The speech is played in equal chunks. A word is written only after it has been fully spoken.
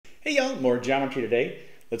Hey y'all, more geometry today.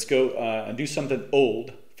 Let's go and do something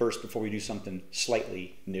old first before we do something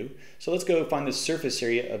slightly new. So let's go find the surface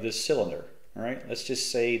area of this cylinder. All right, let's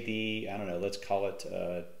just say I don't know, let's call it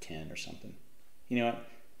 10 or something. You know what?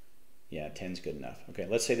 Yeah, 10's good enough. Okay,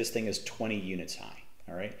 let's say this thing is 20 units high.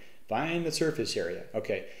 All right, find the surface area.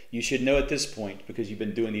 Okay, you should know at this point because you've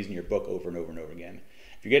been doing these in your book over and over and over again.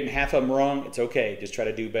 If you're getting half of them wrong, it's okay. Just try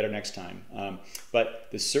to do better next time. But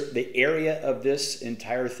the area of this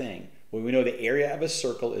entire thing, well, we know the area of a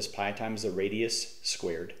circle is pi times the radius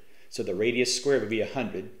squared. So the radius squared would be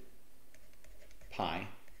 100 pi.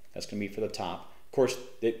 That's going to be for the top. Of course,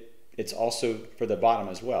 it's also for the bottom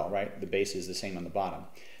as well, right? The base is the same on the bottom.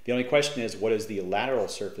 The only question is, what is the lateral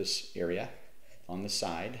surface area on the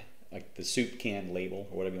side, like the soup can label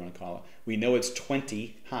or whatever you want to call it? We know it's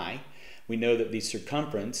 20 high. We know that the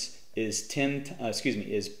circumference is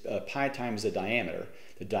pi times the diameter.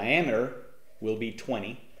 The diameter will be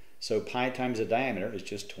 20, so pi times the diameter is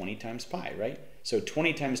just 20 times pi, right? So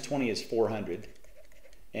 20 times 20 is 400,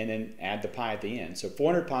 and then add the pi at the end. So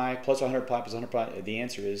 400 pi plus 100 pi plus 100 pi, the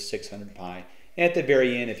answer is 600 pi. And at the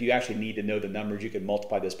very end, if you actually need to know the numbers, you can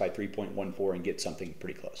multiply this by 3.14 and get something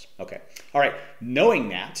pretty close. Okay, all right, knowing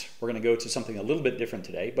that, we're gonna go to something a little bit different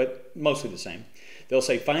today, but mostly the same. They'll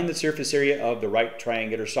say, find the surface area of the right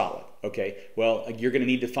triangular solid. Okay, well, you're gonna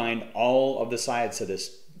need to find all of the sides of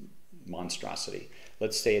this monstrosity.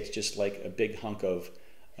 Let's say it's just like a big hunk of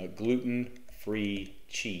gluten-free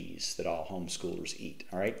cheese that all homeschoolers eat,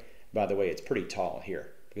 all right? By the way, it's pretty tall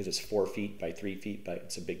here because it's 4 feet by 3 feet, but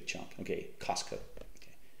it's a big chunk. Okay, Costco.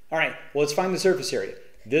 Okay. All right, well, let's find the surface area.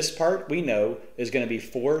 This part we know is gonna be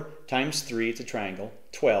 4 times 3, it's a triangle,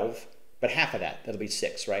 12, but half of that, that'll be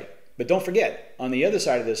 6, right? But don't forget, on the other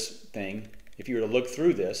side of this thing, if you were to look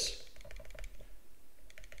through this,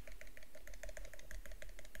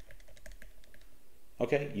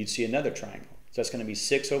 okay, you'd see another triangle. So that's going to be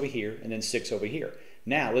 6 over here and then 6 over here.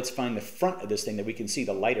 Now let's find the front of this thing that we can see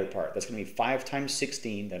the lighter part. That's going to be 5 times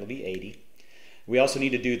 16, that'll be 80. We also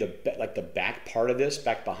need to do the back part of this,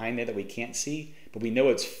 back behind there that we can't see, but we know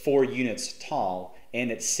it's 4 units tall and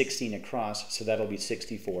it's 16 across, so that'll be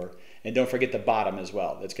 64. And don't forget the bottom as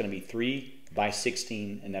well. That's going to be 3 by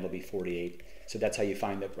 16, and that'll be 48. So that's how you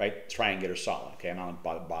find the right triangular solid. Okay, I'm not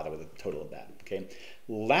going to bother with the total of that. Okay,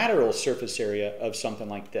 lateral surface area of something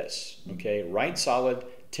like this. Okay, right solid,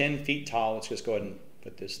 10 feet tall. Let's just go ahead and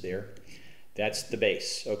put this there. That's the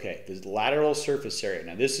base. Okay, this lateral surface area.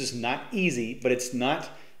 Now this is not easy, but it's not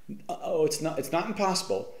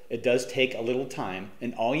impossible. It does take a little time,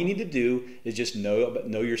 and all you need to do is just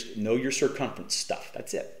know your circumference stuff.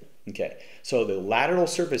 That's it. Okay, so the lateral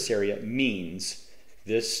surface area means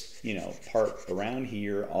this, part around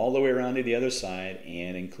here, all the way around to the other side,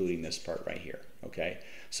 and including this part right here. Okay,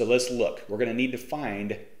 so let's look. We're going to need to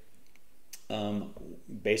find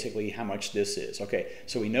basically how much this is. Okay,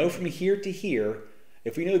 so we know from here to here.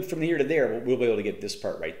 If we know from here to there, we'll be able to get this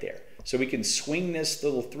part right there. So we can swing this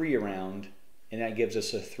little 3 around, and that gives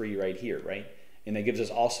us a 3 right here, right? And that gives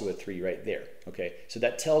us also a 3 right there. Okay, so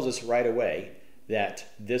that tells us right away that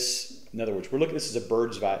this, in other words, this is a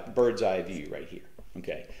bird's eye view right here.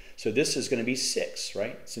 Okay, so this is going to be 6,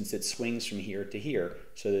 right? Since it swings from here to here.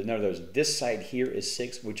 So in other words, this side here is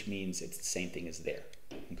 6, which means it's the same thing as there.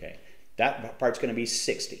 Okay, that part's going to be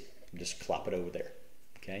 60. Just plop it over there.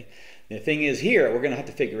 Okay, the thing is here, we're going to have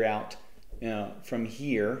to figure out, from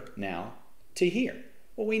here now to here.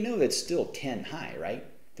 Well, we know that's still 10 high, right?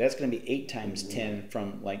 That's going to be 8 times 10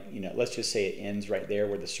 from, like, let's just say it ends right there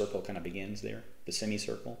where the circle kind of begins there, the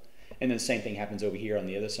semicircle. And then the same thing happens over here on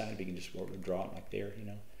the other side. We can just draw it like there,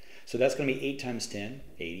 So that's going to be 8 times 10,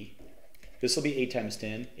 80. This will be 8 times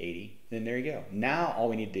 10, 80. Then there you go. Now all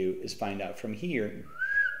we need to do is find out from here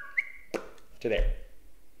to there.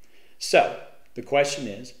 So the question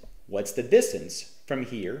is, what's the distance from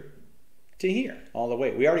here to here all the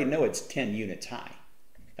way? We already know it's 10 units high.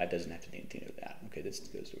 That doesn't have to do anything with that. Okay, this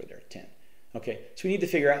goes over there, 10. Okay, so we need to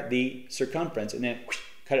figure out the circumference and then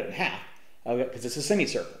cut it in half because it's a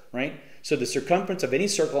semicircle, right? So the circumference of any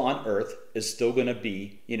circle on Earth is still going to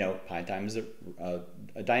be, pi times the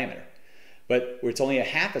diameter. But it's only a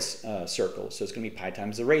half a circle, so it's going to be pi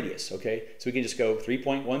times the radius, okay? So we can just go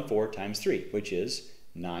 3.14 times 3, which is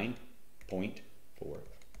 9.42,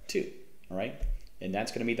 all right? And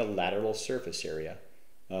that's going to be the lateral surface area.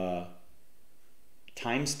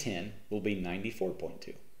 Times 10 will be 94.2.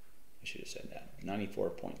 I should have said that,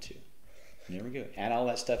 94.2. There we go. Add all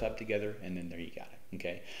that stuff up together, and then there you got it.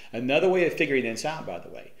 Okay. Another way of figuring this out, by the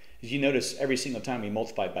way, is you notice every single time we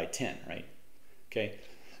multiply by 10, right? Okay.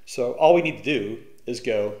 So all we need to do is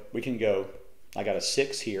we can go, I got a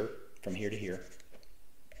 6 here, from here to here.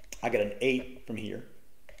 I got an 8 from here.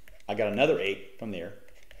 I got another 8 from there.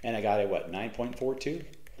 And I got a what, 9.42?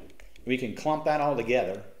 We can clump that all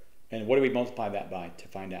together. And what do we multiply that by to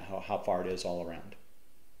find out how far it is all around?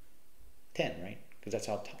 10, right? Because that's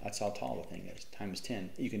how tall the thing is, times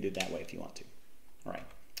 10. You can do it that way if you want to. All right.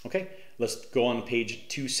 Okay, let's go on page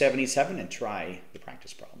 277 and try the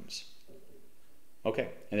practice problems. Okay,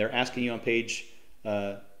 and they're asking you on page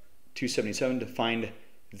 277 to find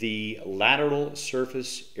the lateral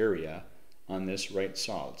surface area on this right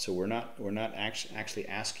solid. So we're not actually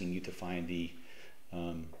asking you to find the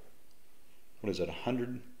what is it,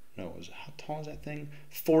 100? No, how tall is that thing?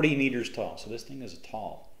 40 meters tall. So this thing is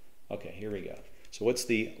tall. Okay, here we go. So what's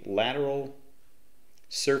the lateral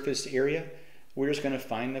surface area? We're just going to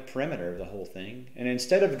find the perimeter of the whole thing. And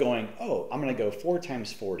instead of going, oh, I'm going to go 4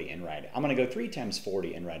 times 40 and write it. I'm going to go 3 times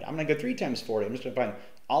 40 and write it. I'm going to go 3 times 40. I'm just going to find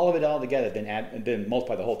all of it all together, then add and then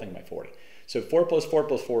multiply the whole thing by 40. So 4 plus 4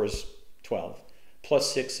 plus 4 is 12.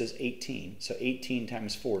 Plus 6 is 18. So 18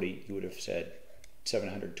 times 40, you would have said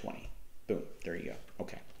 720. Boom, there you go.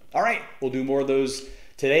 Okay. All right, we'll do more of those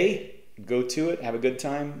today. Go to it, have a good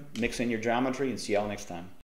time, mix in your geometry, and see y'all next time.